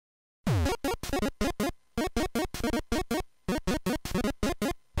Hey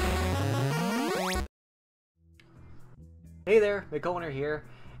there, McOwner here,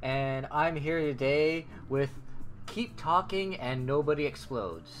 and I'm here today with Keep Talking and Nobody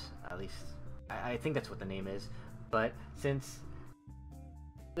Explodes. At least, I think that's what the name is. But since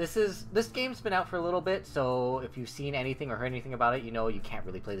this game's been out for a little bit, so if you've seen anything or heard anything about it, you know you can't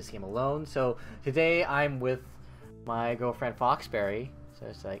really play this game alone. So today I'm with my girlfriend Foxberry. So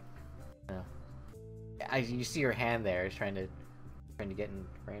it's like, you see her hand there, is trying to get in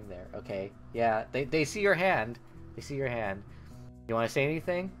frame there. Okay, yeah, they see your hand. They see your hand. You want to say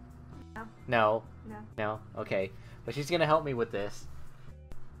anything? No. No? No. No? Okay. But she's gonna help me with this.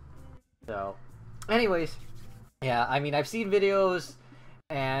 So, anyways, yeah, I mean, I've seen videos,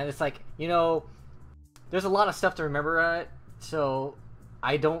 and it's like, you know, there's a lot of stuff to remember, so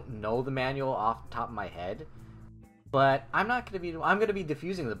I don't know the manual off the top of my head, but I'm gonna be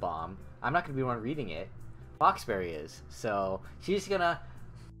defusing the bomb. I'm not gonna be the one reading it. Foxberry is, so she's gonna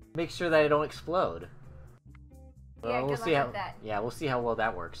make sure that it don't explode. Well, yeah, we'll good see luck how. with that. Yeah, we'll see how well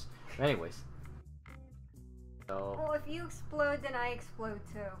that works. But anyways, so. Well, if you explode, then I explode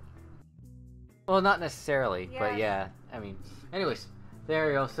too. Well, not necessarily, Yeah. but yeah. I mean, anyways,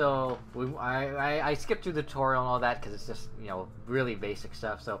 there you go. So I skipped through the tutorial and all that because it's just, you know, really basic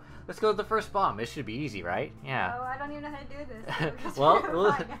stuff. So let's go to the first bomb. This should be easy, right? Yeah. Oh, I don't even know how to do this.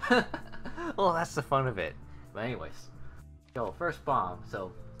 Well, that's the fun of it. But anyways, so first bomb.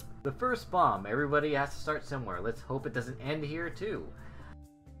 So the first bomb, everybody has to start somewhere. Let's hope it doesn't end here too.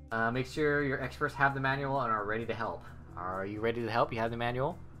 Make sure your experts have the manual and are ready to help. Are you ready to help? You have the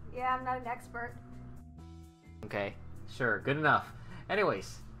manual? Yeah, I'm not an expert. Okay, sure, good enough.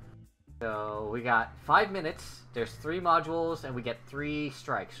 Anyways, so we got 5 minutes. There's 3 modules, and we get 3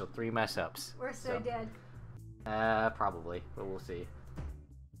 strikes, so 3 mess ups. We're so dead. Probably, but we'll see.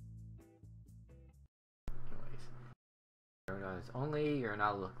 Only you're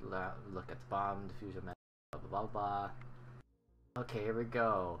not look at the bomb diffuser method, blah blah blah. Okay, here we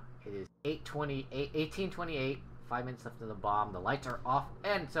go. It is 1828. 5 minutes left in the bomb. The lights are off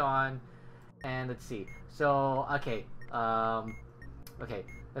and so on. And let's see. So okay, okay.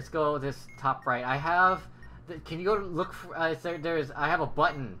 Let's go this top right. I have. Can you go look for? I have a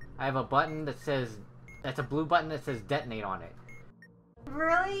button. I have a button that says. That's a blue button that says detonate on it.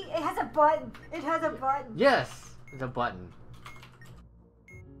 Really? It has a button. It has a button. Yes, it's a button.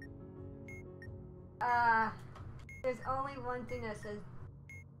 There's only one thing that says.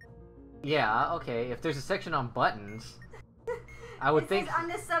 Yeah, okay. If there's a section on buttons, I would think. It says on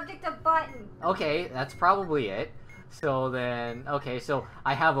the subject of button. Okay, that's probably it. So then, okay, so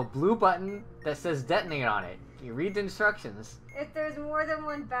I have a blue button that says detonate on it. You read the instructions. If there's more than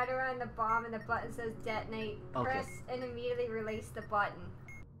one battery on the bomb and the button says detonate, press and immediately release the button.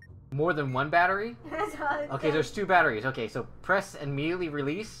 More than one battery? That's all it Okay, says. there's 2 batteries. Okay, so press and immediately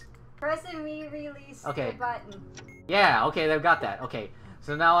release. Press and immediately release the button. Yeah, okay, they've got that. Okay,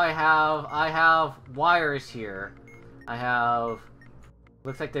 so now I have wires here. I have,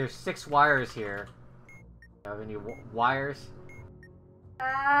 looks like there's 6 wires here. Do you have any wires?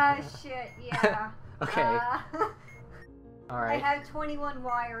 Shit, yeah. Okay. Alright. I have 21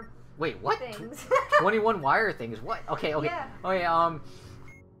 wire Wait, what? things. 21 wire things? What? Okay, okay. Yeah. Okay,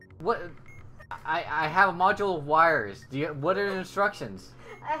 what? I have a module of wires. What are the instructions?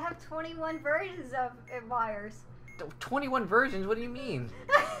 I have 21 versions of wires. 21 versions? What do you mean?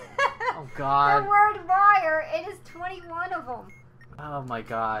 Oh god. The word wire, it is 21 of them. Oh my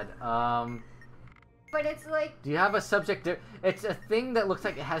god. But it's like... Do you have a subject there? It's a thing that looks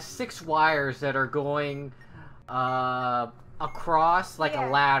like it has 6 wires that are going across like a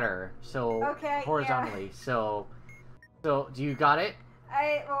ladder. So horizontally. Yeah. So do you got it?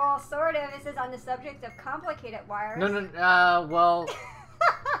 Well, sort of. It says on the subject of complicated wires. No, well,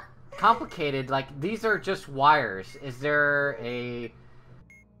 complicated, like, these are just wires. Is there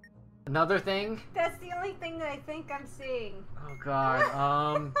another thing? That's the only thing that I think I'm seeing. Oh, God,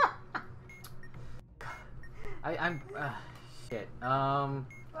 shit, Well,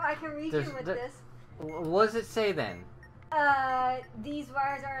 I can read you with this. What does it say, then? These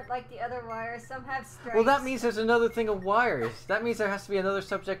wires aren't like the other wires. Some have stripes. Well, that means there's another thing of wires. That means there has to be another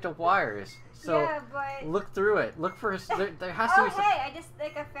subject of wires. So, yeah, but... look through it. Look for... There has to be... Oh, hey, I just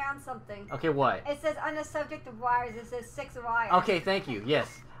think I found something. Okay, what? It says on the subject of wires, it says 6 wires. Okay, thank you.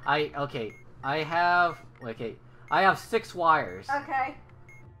 Yes. I have 6 wires. Okay.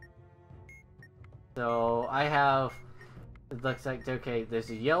 So, I have... It looks like, okay,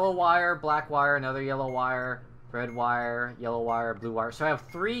 there's a yellow wire, black wire, another yellow wire, red wire, yellow wire, blue wire. So I have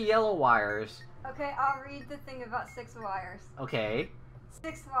 3 yellow wires. Okay, I'll read the thing about 6 wires. Okay.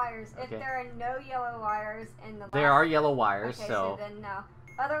 6 wires. Okay. If there are no yellow wires in the There are yellow wires, okay, so then no.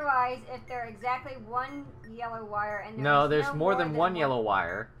 Otherwise, if there are exactly 1 yellow wire and there's no more than one yellow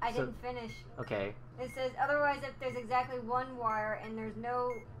wire. I didn't finish. Okay. It says otherwise if there's exactly 1 wire and there's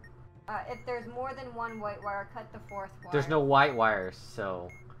no if there's more than 1 white wire, cut the 4th wire. There's no white wires, so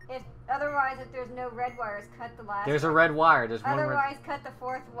Otherwise if there's no red wires, cut the last there's one. a red wire. There's one Otherwise cut the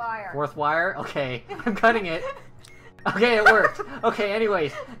 4th wire. 4th wire? Okay. I'm cutting it. Okay, it worked. Okay,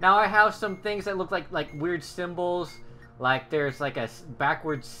 anyways, now I have some things that look like weird symbols. Like there's like a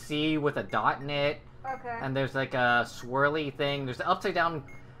backwards C with a dot in it. Okay. And there's like a swirly thing. There's the upside down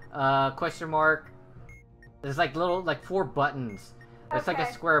question mark. There's like 4 buttons. It's like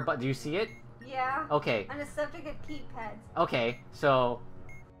a square button. Do you see it? Yeah. Okay. On the subject of keypads. Okay, so...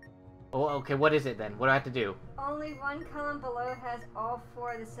 Oh, okay, what is it then? What do I have to do? Only one column below has all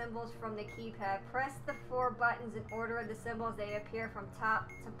 4 of the symbols from the keypad. Press the 4 buttons in order of the symbols. They appear from top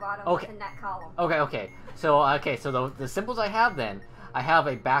to bottom within that column. Okay. So, the symbols I have then, I have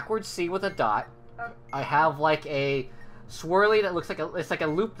a backwards C with a dot. Okay. I have like a swirly that looks like it's like a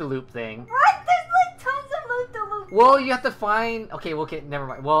loop-de-loop thing. What? There's like tons of loop-de-loop. Well, you have to find... Okay, never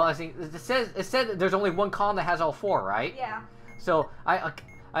mind. Well, I think it said there's only one column that has all 4, right? Yeah. So,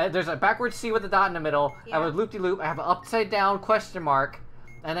 there's a backwards C with a dot in the middle. Yeah. I have a loop-de-loop. I have an upside-down question mark.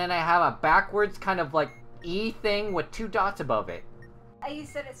 And then I have a backwards kind of like E thing with 2 dots above it. You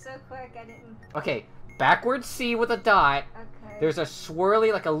said it so quick, I didn't... Okay, backwards C with a dot. Okay. There's a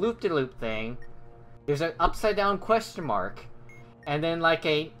swirly, like a loop-de-loop thing. There's an upside-down question mark. And then like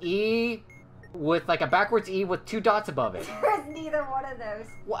a E with like a backwards E with 2 dots above it. There's neither one of those.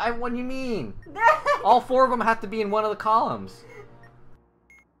 What do you mean? All 4 of them have to be in one of the columns.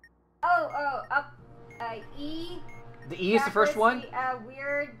 Up, E. The E is the first one?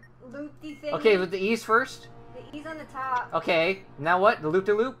 Weird loopy thing. Okay, with the E's first? The E's on the top. Okay, now what? The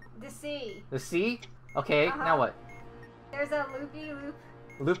loop-de-loop? The C. The C? Okay, now what? There's a loopy-loop.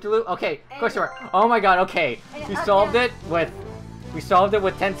 Loop-de-loop? Okay, question mark. Oh my god, okay. We solved it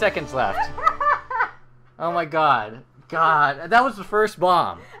with 10 seconds left. Oh my god. God, that was the first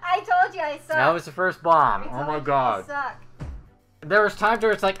bomb. I told you I suck. That was the first bomb. Oh my god. I suck. There was times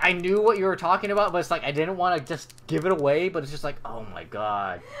where it's like, I knew what you were talking about, but it's like, I didn't want to just give it away, but it's just like, oh my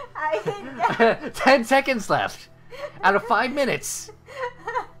god. 10 seconds left. Out of 5 minutes.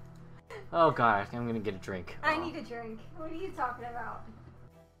 Oh god, I'm gonna get a drink. I need a drink. What are you talking about?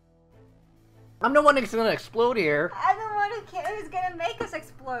 I'm the one that's gonna explode here. I'm the one who's gonna make us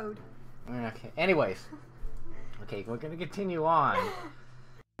explode. Okay, anyways. Okay, we're gonna continue on.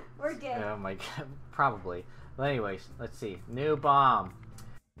 We're dead. Oh my god, probably. Well, anyways, let's see. New bomb.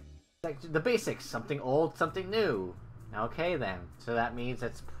 The basics. Something old, something new. Okay then. So that means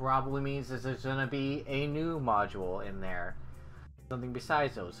there's gonna be a new module in there. Something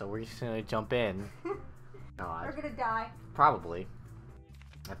besides those. So we're just gonna jump in. God. We're gonna die. Probably.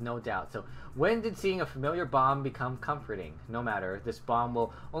 I have no doubt. So, when did seeing a familiar bomb become comforting? No matter. This bomb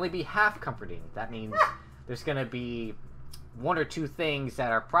will only be half comforting. That means there's gonna be 1 or 2 things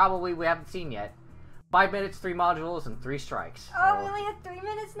that are probably we haven't seen yet. 5 minutes, 3 modules, and 3 strikes. Oh, we only have 3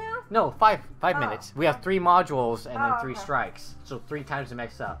 minutes now? No, 5 minutes. We have 3 modules and then 3 okay. strikes. So 3 times to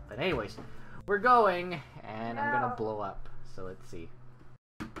mix up. But anyways, we're going, and I'm gonna blow up. So let's see.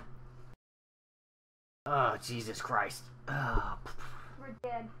 Oh, Jesus Christ. We're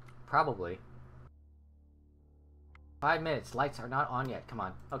dead. Probably. 5 minutes. Lights are not on yet. Come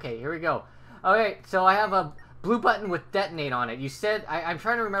on. Okay, here we go. Okay, so I have a blue button with detonate on it. You said, I'm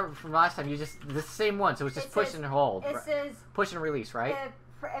trying to remember from last time, the same one, so it's just push and hold. It says... Push and release, right?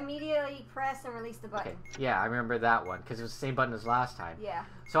 Immediately press and release the button. Okay. Yeah, I remember that one, because it was the same button as last time. Yeah.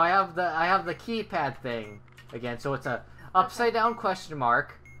 So I have the keypad thing, again, so it's a upside down question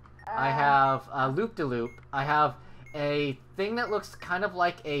mark. I have a loop-de-loop. I have a thing that looks kind of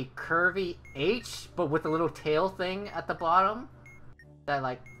like a curvy H, but with a little tail thing at the bottom. That,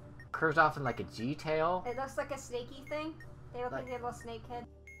 like, curves off in like a G tail. It looks like a snaky thing. They look like they have a little snake head.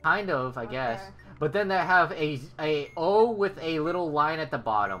 Kind of, I guess. But then they have a O with a little line at the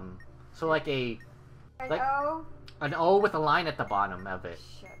bottom. So like an O? An O with a line at the bottom of it.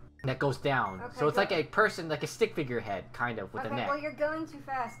 Shit. That goes down. Okay, so it's like a person, like a stick figure head, kind of, with a neck. Well, you're going too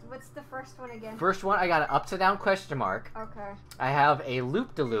fast. What's the first one again? First one, I got an upside down question mark. Okay. I have a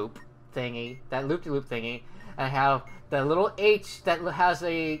loop-de-loop thingy, that loop-de-loop thingy. And I have the little H that has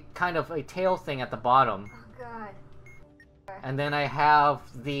a kind of a tail thing at the bottom. Oh, God. Okay. And then I have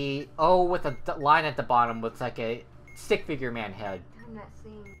the O with a line at the bottom with like a stick figure man head. I'm not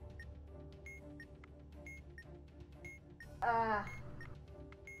seeing.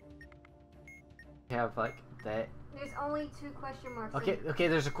 You have like that There's only 2 question marks. Okay, okay,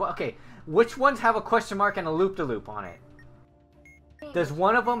 there's a okay. Which ones have a question mark and a loop-de-loop on it? Does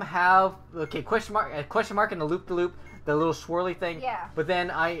one of them have a question mark and a loop-de-loop, the little swirly thing? Yeah. But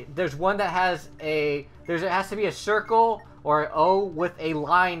then there's one that has it has to be a circle or an O with a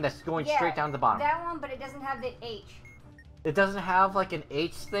line that's going straight down to the bottom. That one, but it doesn't have the H. It doesn't have like an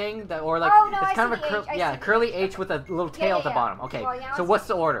H thing that, or like it's kind of a curly H with a little tail at the bottom. Okay. Well, so what's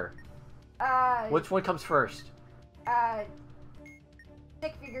the order? Which one comes first?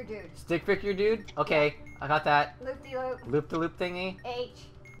 Stick figure dude. Stick figure dude? Okay, I got that. Loop-de-loop. Loop-de-loop thingy? H.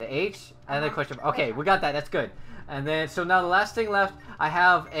 The H? And the question mark. Okay, we got that. That's good. And then, so now the last thing left, I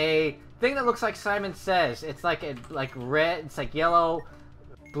have a thing that looks like Simon Says. It's like red, it's like yellow,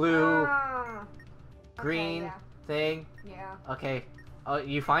 blue, green thing. Yeah. Okay.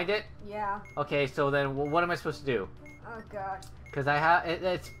 You find it? Yeah. Okay, so then what am I supposed to do? Oh, God. Because I have,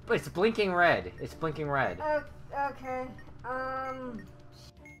 it's blinking red. It's blinking red. Okay.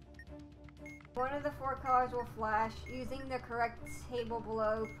 One of the 4 colors will flash. Using the correct table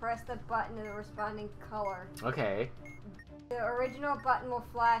below, press the button in the responding color. Okay. The original button will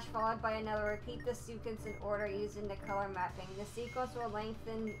flash, followed by another. Repeat the sequence in order using the color mapping. The sequence will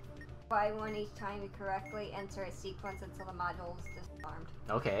lengthen by 1 each time you correctly enter a sequence until the module is disarmed.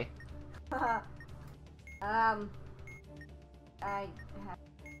 Okay.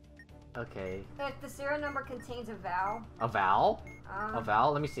 Okay. If the serial number contains a vowel. A vowel? A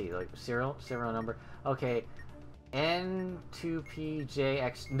vowel? Let me see. Like serial number. Okay.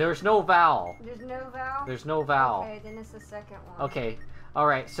 N2PJX. There's no vowel. There's no vowel? There's no vowel. Okay, then it's the second one. Okay.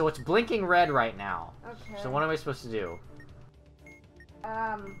 Alright, so it's blinking red right now. Okay. So what am I supposed to do?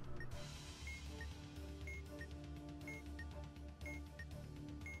 I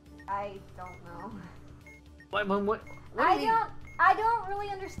don't know. What I don't really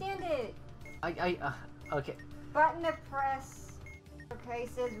understand it. Okay. Button to press. Okay, it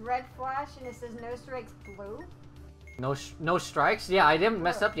says red flash and it says no strikes blue. No strikes? Yeah, I didn't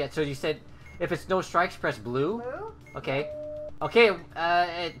mess up yet. So you said if it's no strikes, press blue? Blue? Okay. Okay,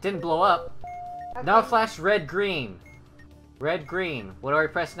 it didn't blow up. Okay. Now it flashed red green. Red green. What do I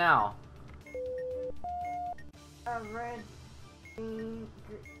press now?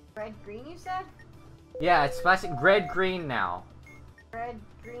 Red green you said? Yeah, it's flashing red green now. Red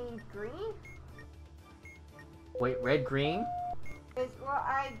green green? Wait, red green? Well,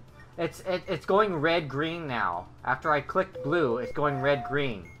 It's going red green now. After I clicked blue, it's going red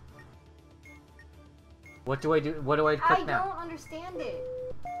green. What do I do? What do I click now? I don't understand it.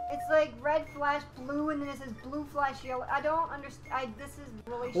 It's like red flash blue and then it says blue flash yellow. I don't understand. This is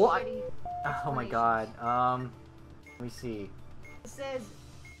really shitty. Oh my god. Let me see. It says.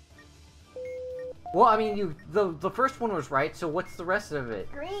 Well, I mean, the first one was right. So what's the rest of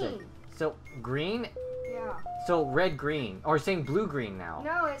it? Green. So green. Yeah. So red green, or saying blue green now.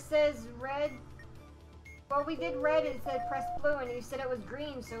 No, it says red. Well, we did red. It said press blue, and you said it was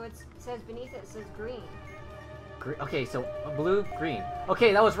green. So it says beneath it says green. Okay, so blue green.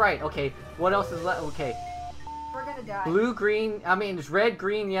 Okay, that was right. Okay, what else is left? Okay. We're gonna die. Blue green. I mean, it's red,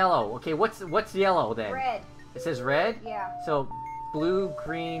 green, yellow. Okay, what's yellow then? Red. It says red. Yeah. So blue,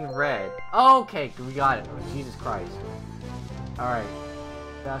 green, red. Okay, we got it. Jesus Christ. All right.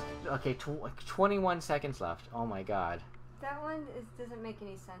 That's okay. 21 seconds left. Oh my god. That one doesn't make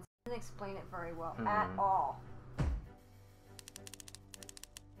any sense. It doesn't explain it very well at all.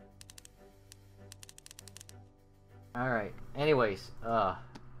 All right. Anyways, And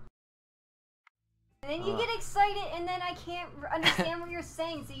then you get excited, and then I can't understand what you're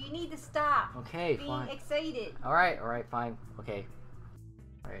saying, so you need to stop. Okay, being excited. All right, fine. Okay.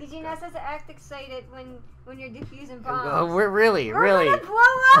 Because you're not supposed to act excited when you're defusing bombs. Oh, we're really. We're gonna blow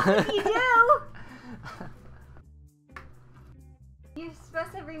up if you do. You're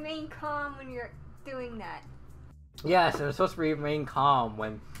supposed to remain calm when you're doing that. Yes, I'm supposed to remain calm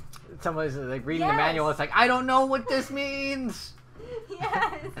when someone's like reading the manual. It's like, I don't know what this means.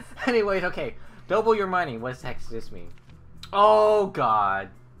 Yes. Anyways, okay. Double your money. What the heck does this mean? Oh God.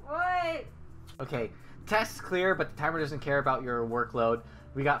 What? Okay. Test clear, but the timer doesn't care about your workload.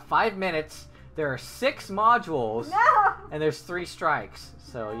 We got 5 minutes. There are 6 modules. No. And there's 3 strikes.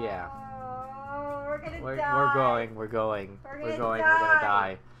 So yeah. Oh, we're gonna die. We're going. We're gonna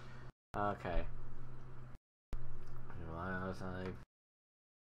die. Okay.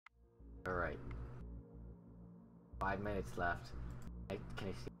 All right. 5 minutes left. Can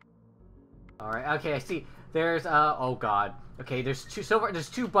I see? All right. Okay, I see. There's oh god. Okay, there's two. So far, there's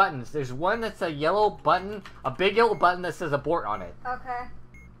 2 buttons. There's one that's a yellow button, a big yellow button that says abort on it. Okay.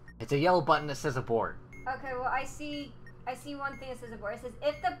 It's a yellow button that says abort. Okay. Well, I see I see one thing that says abort. It says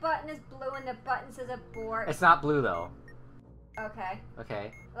if the button is blue and the button says abort. It's not blue though. Okay.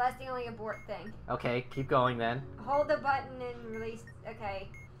 Okay. Well, that's the only abort thing. Okay, keep going then. Hold the button and release. Okay.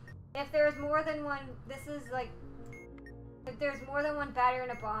 If there's more than one, this is like. If there's more than one battery in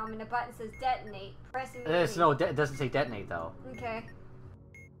a bomb and the button says detonate, press immediately. It doesn't say detonate though. Okay.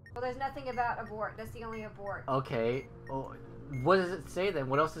 Well, there's nothing about abort. That's the only abort. Okay. Well, what does it say then?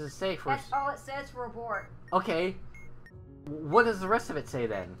 What else does it say for? That's all it says for abort. Okay. What does the rest of it say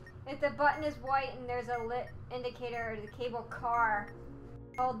then? If the button is white and there's a lit indicator or the cable car,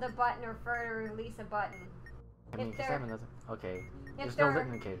 hold the button or refer to release a button. I mean, okay. There's If no lit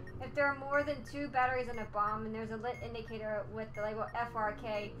indicator. If there are more than 2 batteries in a bomb and there's a lit indicator with the label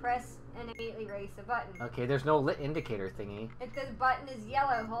FRK, press and immediately release the button. Okay, there's no lit indicator thingy. If the button is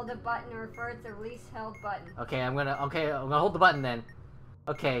yellow, hold the button and refer to release held button. Okay, I'm gonna hold the button then.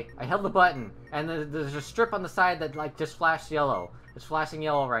 Okay, I held the button, and there's a strip on the side that like just flashed yellow. It's flashing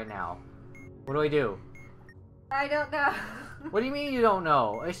yellow right now. What do I do? I don't know. What do you mean you don't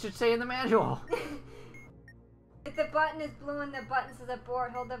know? It should say in the manual. If the button is blue and the button says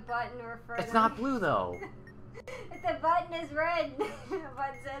abort, hold the button and refer to... It's not blue though. If the button is red, the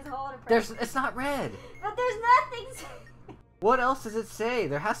button says hold and press. It's not red. But there's nothing. What else does it say?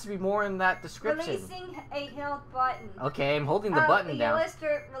 There has to be more in that description. Releasing a held button. Okay, I'm holding the button down. Yellow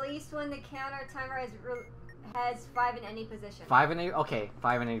strip released when the counter timer has 5 in any position. 5 in any... Okay,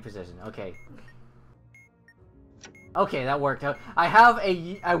 5 in any position. Okay. Okay, that worked out. I have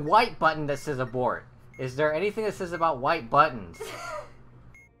a white button that says abort. Is there anything that says about white buttons?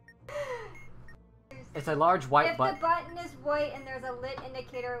 It's a large white button. If the button is white and there's a lit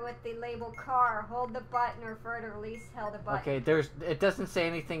indicator with the label car, hold the button or refer to release held a button. Okay, it doesn't say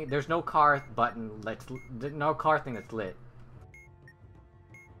anything. There's no car button no car thing that's lit.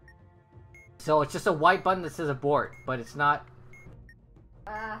 So it's just a white button that says abort, but it's not.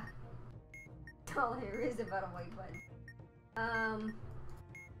 All there is about a white button.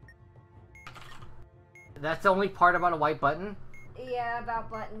 That's the only part about a white button? Yeah,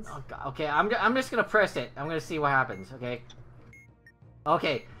 about buttons. Oh, God. Okay, I'm just gonna press it. I'm gonna see what happens, okay?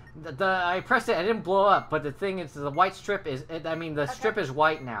 Okay, I pressed it, I didn't blow up, but the thing is, the white strip is, strip is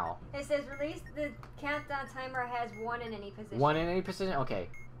white now. It says release, the countdown timer has 1 in any position. 1 in any position? Okay.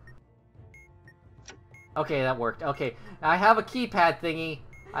 Okay, that worked. Okay, I have a keypad thingy.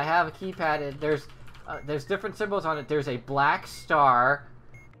 I have a keypad, there's different symbols on it. There's a black star,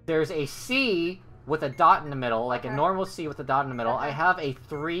 there's a C with a dot in the middle, like a normal C with a dot in the middle. I have a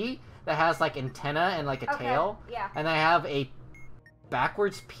 3 that has like antenna and like a tail. Yeah. And I have a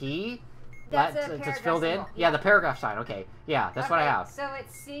backwards P that's filled in. Yeah, the paragraph sign. Okay. Yeah, that's what I have. So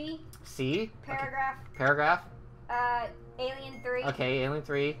it's C. C. Paragraph. Okay. Paragraph. Alien 3. Okay, Alien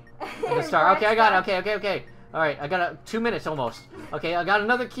 3. And the star. Okay, I got it. Okay. Alright, I got 2 minutes almost. Okay, I got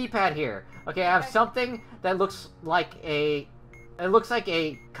another keypad here. Okay, I have something that looks like a... It looks like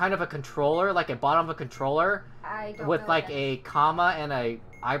a kind of a controller, like a bottom of a controller, with like a comma and a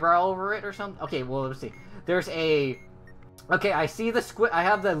eyebrow over it or something. Okay, well let's see. There's a. Okay, I see the I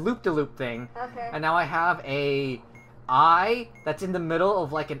have the loop-de-loop thing. Okay. And now I have a eye that's in the middle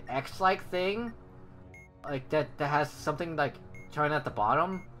of like an X-like thing, like that has something like showing at the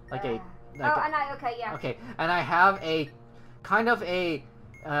bottom, like a. Like okay, yeah. Okay, and I have a kind of a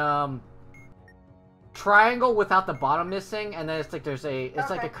triangle without the bottom missing, and then it's like there's a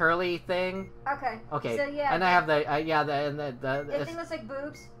like a curly thing. Okay. So yeah. And I have the It thing looks like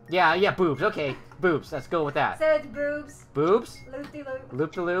boobs. Yeah, boobs. Okay, boobs. Let's go with that. So it's boobs. Boobs. Loop-de-loop.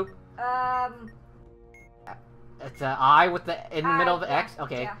 Loop-de-loop. It's an eye with the in the middle of the X.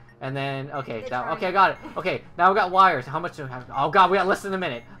 Okay. Yeah. And then okay, I got it. Okay, now we got wires. How much do we have? Oh God, we got less than a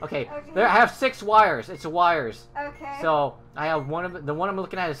minute. Okay. There I have 6 wires. It's wires. Okay. So I have the one I'm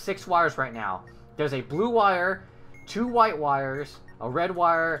looking at is 6 wires right now. There's a blue wire, 2 white wires, a red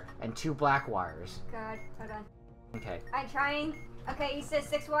wire, and 2 black wires. God, hold on. Okay. I'm trying. Okay, you said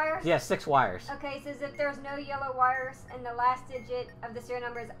 6 wires? Yeah, 6 wires. Okay, it says if there's no yellow wires and the last digit of the serial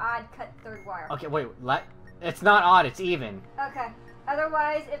number is odd, cut 3rd wire. Okay, wait, it's not odd, it's even. Okay.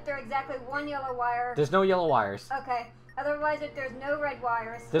 Otherwise, if there's exactly 1 yellow wire... There's no yellow wires. Okay. Otherwise, if there's no red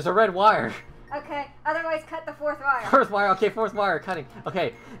wires... There's a red wire. Okay. Otherwise, cut the 4th wire. 4th wire. Okay, 4th wire. Cutting.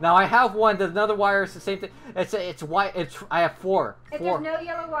 Okay. Now I have one. There's another wire. It's the same thing. It's white. I have 4. If there's no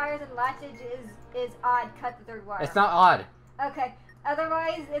yellow wires and last digit is odd, cut the 3rd wire. It's not odd. Okay.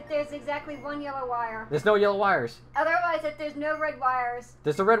 Otherwise, if there's exactly 1 yellow wire... There's no yellow wires. Otherwise, if there's no red wires...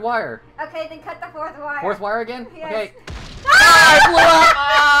 There's a red wire. Okay, then cut the 4th wire. 4th wire again? Yes. Okay. Ah! I blew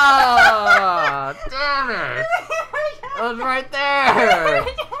up! Oh, damn it! It was right there!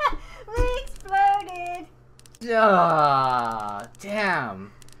 We exploded! Ah.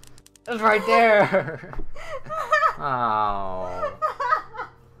 It's right there. Oh.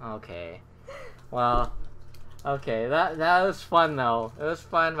 Okay. Well. Okay. That was fun though. It was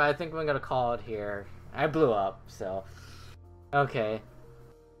fun, but I think we're gonna call it here. I blew up. So. Okay.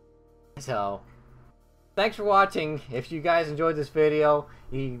 So. Thanks for watching. If you guys enjoyed this video,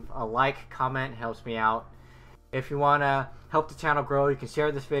 a like, comment helps me out. If you wanna help the channel grow, you can share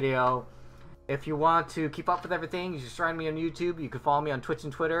this video. If you want to keep up with everything, you can find me on YouTube. You can follow me on Twitch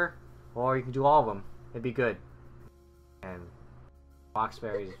and Twitter, or you can do all of them. It'd be good. And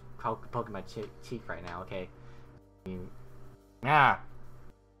Foxberry's poking my cheek right now. Okay.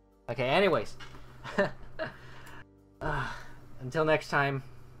 Okay. Anyways, until next time,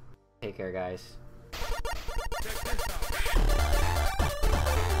 take care, guys.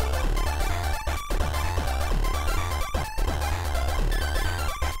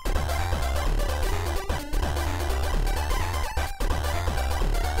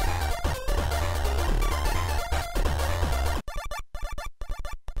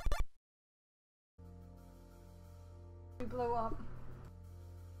 We blew up.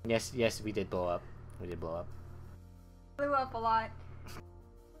 Yes, we did blow up. We did blow up. Blew up a lot.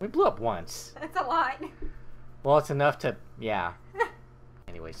 We blew up once. That's a lot. Well, it's enough to, yeah.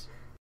 Anyways.